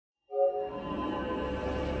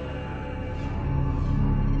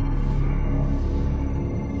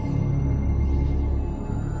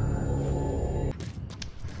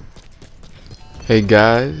Hey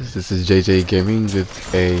guys, this is JJ Gaming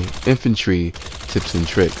with a infantry tips and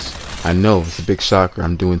tricks. I know it's a big shocker.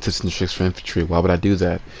 I'm doing tips and tricks for infantry. Why would I do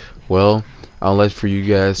that? Well, I'd like for you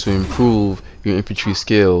guys to improve your infantry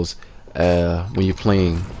skills when you're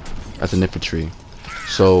playing as an infantry.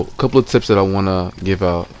 So, a couple of tips that I want to give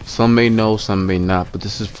out. Some may know, some may not, but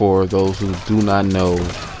this is for those who do not know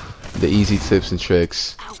the easy tips and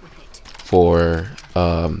tricks for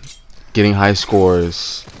getting high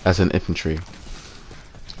scores as an infantry.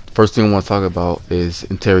 First thing I want to talk about is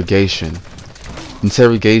interrogation.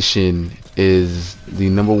 Interrogation is the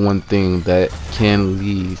 #1 thing that can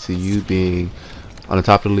lead to you being on the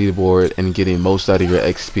top of the leaderboard and getting most out of your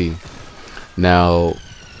XP. Now,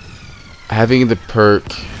 having the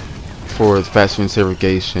perk for faster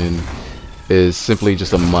interrogation is simply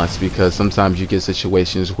just a must, because sometimes you get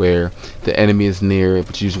situations where the enemy is near,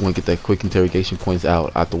 but you just want to get that quick interrogation points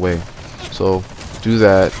out the way. So do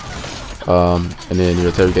that. And then your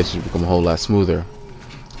interrogation will become a whole lot smoother.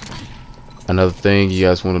 Another thing you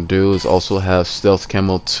guys want to do is also have stealth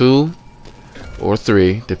camo 2 or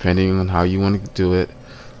 3, depending on how you want to do it.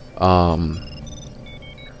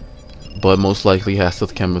 But most likely have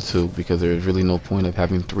stealth camo 2, because there's really no point of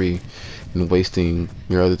having 3 and wasting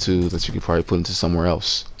your other 2 that you could probably put into somewhere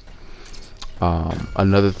else.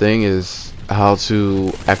 Another thing is how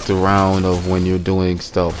to act around of when you're doing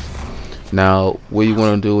stealth. Now, what you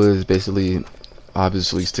want to do is basically,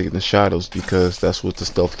 obviously, stick in the shadows, because that's what the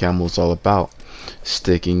stealth camo is all about.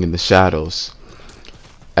 Sticking in the shadows.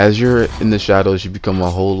 As you're in the shadows, you become a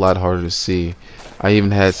whole lot harder to see. I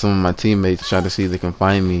even had some of my teammates trying to see if they can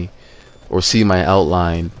find me or see my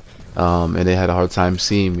outline, and they had a hard time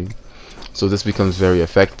seeing me. So this becomes very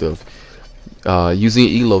effective. Using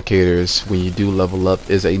e-locators when you do level up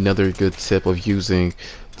is another good tip of using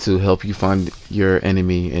to help you find your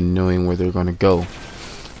enemy and knowing where they're going to go.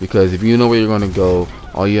 Because if you know where you're going to go,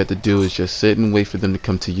 all you have to do is just sit and wait for them to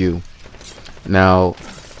come to you. Now,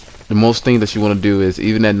 the most thing that you want to do is,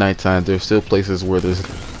 even at nighttime, there's still places where there's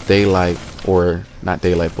daylight, or not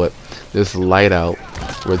daylight, but there's light out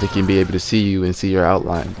where they can be able to see you and see your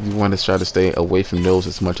outline. You want to try to stay away from those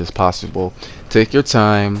as much as possible. Take your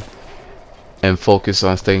time and focus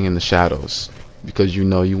on staying in the shadows, because you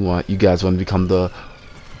know you guys want to become the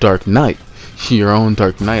Dark Knight, your own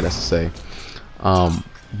Dark Knight, I should say.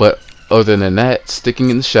 But other than that, sticking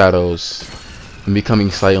in the shadows and becoming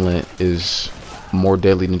silent is more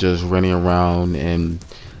deadly than just running around and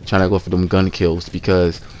trying to go for them gun kills,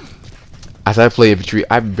 because as I play infantry,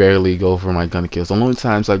 I barely go for my gun kills. The only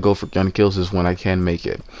times I go for gun kills is when I can make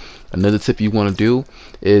it. Another tip you want to do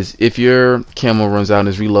is, if your camo runs out and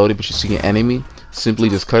is reloaded but you see an enemy, simply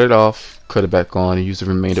just cut it off, cut it back on, and use the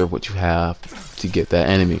remainder of what you have to get that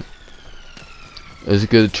enemy. It's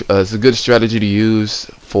a good strategy to use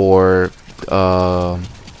for those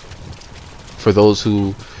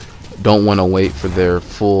who don't want to wait for their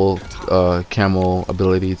full camo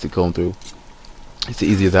ability to go through. It's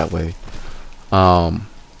easier that way.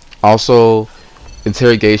 Also,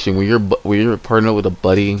 interrogation, when you're partnered with a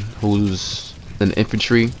buddy who's an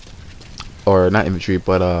infantry, or not infantry,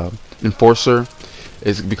 but enforcer,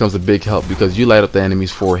 it becomes a big help, because you light up the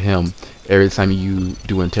enemies for him every time you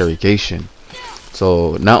do interrogation.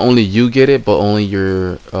 So not only you get it, but only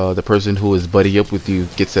the person who is buddy up with you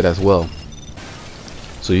gets it as well.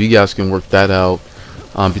 So you guys can work that out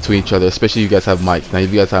between each other, especially if you guys have mics. Now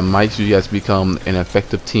if you guys have mics, you guys become an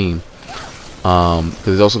effective team. Because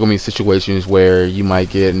there's also going to be situations where you might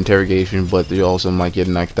get interrogation, but you also might get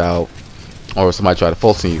knocked out, or somebody try to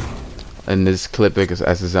Fulton you. In this clip, as an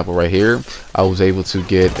example right here, I was able to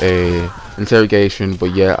get a interrogation,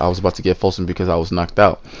 but yeah, I was about to get Fulton because I was knocked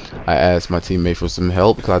out. I asked my teammate for some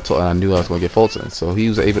help because I knew I was going to get Fulton, so he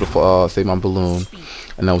was able to save my balloon,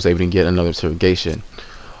 and I was able to get another interrogation.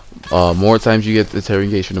 More times you get the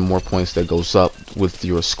interrogation, the more points that goes up with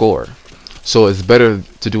your score. So it's better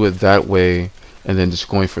to do it that way and then just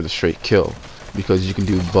going for the straight kill, because you can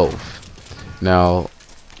do both. Now,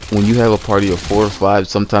 when you have a party of 4 or 5,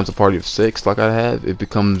 sometimes a party of 6 like I have, it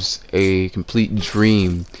becomes a complete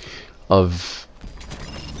dream of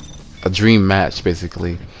a dream match,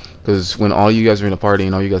 basically. Because when all you guys are in a party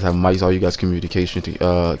and all you guys have mics, all you guys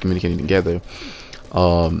communicating together,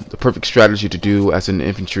 the perfect strategy to do as an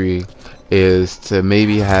infantry is to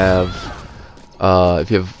maybe have,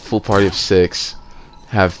 if you have a full party of 6,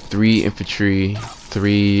 have 3 infantry,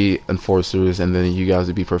 3 enforcers, and then you guys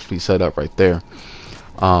would be perfectly set up right there.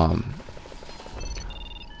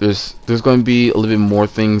 There's going to be a little bit more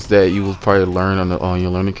things that you will probably learn on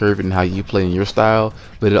your learning curve and how you play in your style,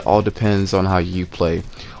 but it all depends on how you play.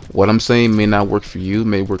 What I'm saying may not work for you,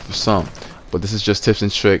 may work for some. but this is just tips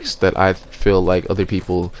and tricks that I feel like other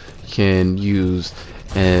people can use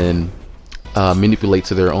and manipulate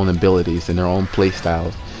to their own abilities and their own play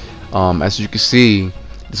styles. As you can see,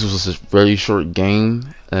 this was a very short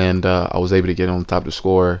game, and I was able to get on top of the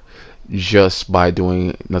score just by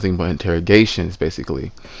doing nothing but interrogations,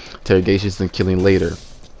 basically. Interrogations and killing later.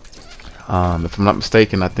 If I'm not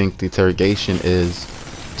mistaken, I think the interrogation is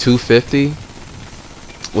 250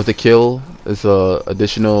 with the kill is a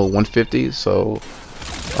additional 150, so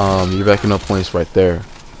you're backing up points right there.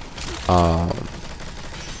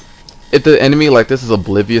 If the enemy like this is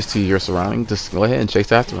oblivious to your surroundings, just go ahead and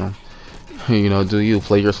chase after them. You know, do you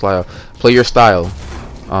play your style? Play your style.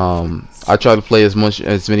 I try to play as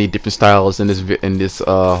many different styles in this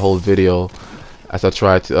whole video as I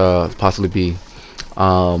try to possibly be.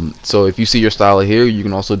 So if you see your style here, you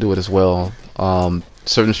can also do it as well.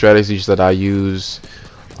 Certain strategies that I use,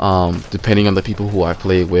 depending on the people who I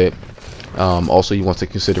play with. Also, you want to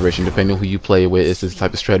take consideration, depending on who you play with, is the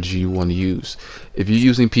type of strategy you want to use. If you're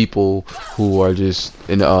using people who are just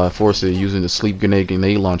in force of using the sleep grenade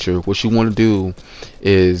launcher, what you want to do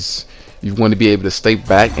is you want to be able to stay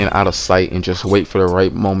back and out of sight and just wait for the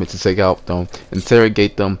right moment to take out them,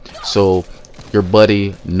 interrogate them, so your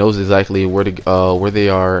buddy knows exactly where they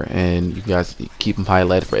are, and you guys keep them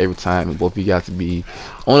highlighted for every time, and both of you guys to be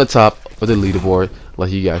on the top of the leaderboard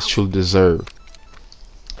like you guys truly deserve.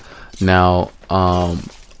 Now,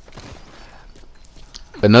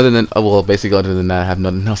 basically other than that, I have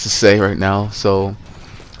nothing else to say right now. So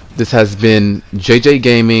this has been JJ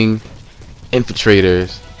Gaming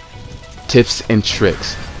Infiltrators tips and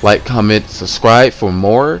tricks. Like, comment, subscribe for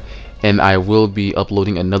more, and I will be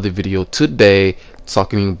uploading another video today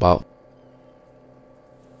talking about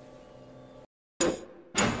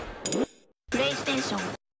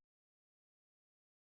PlayStation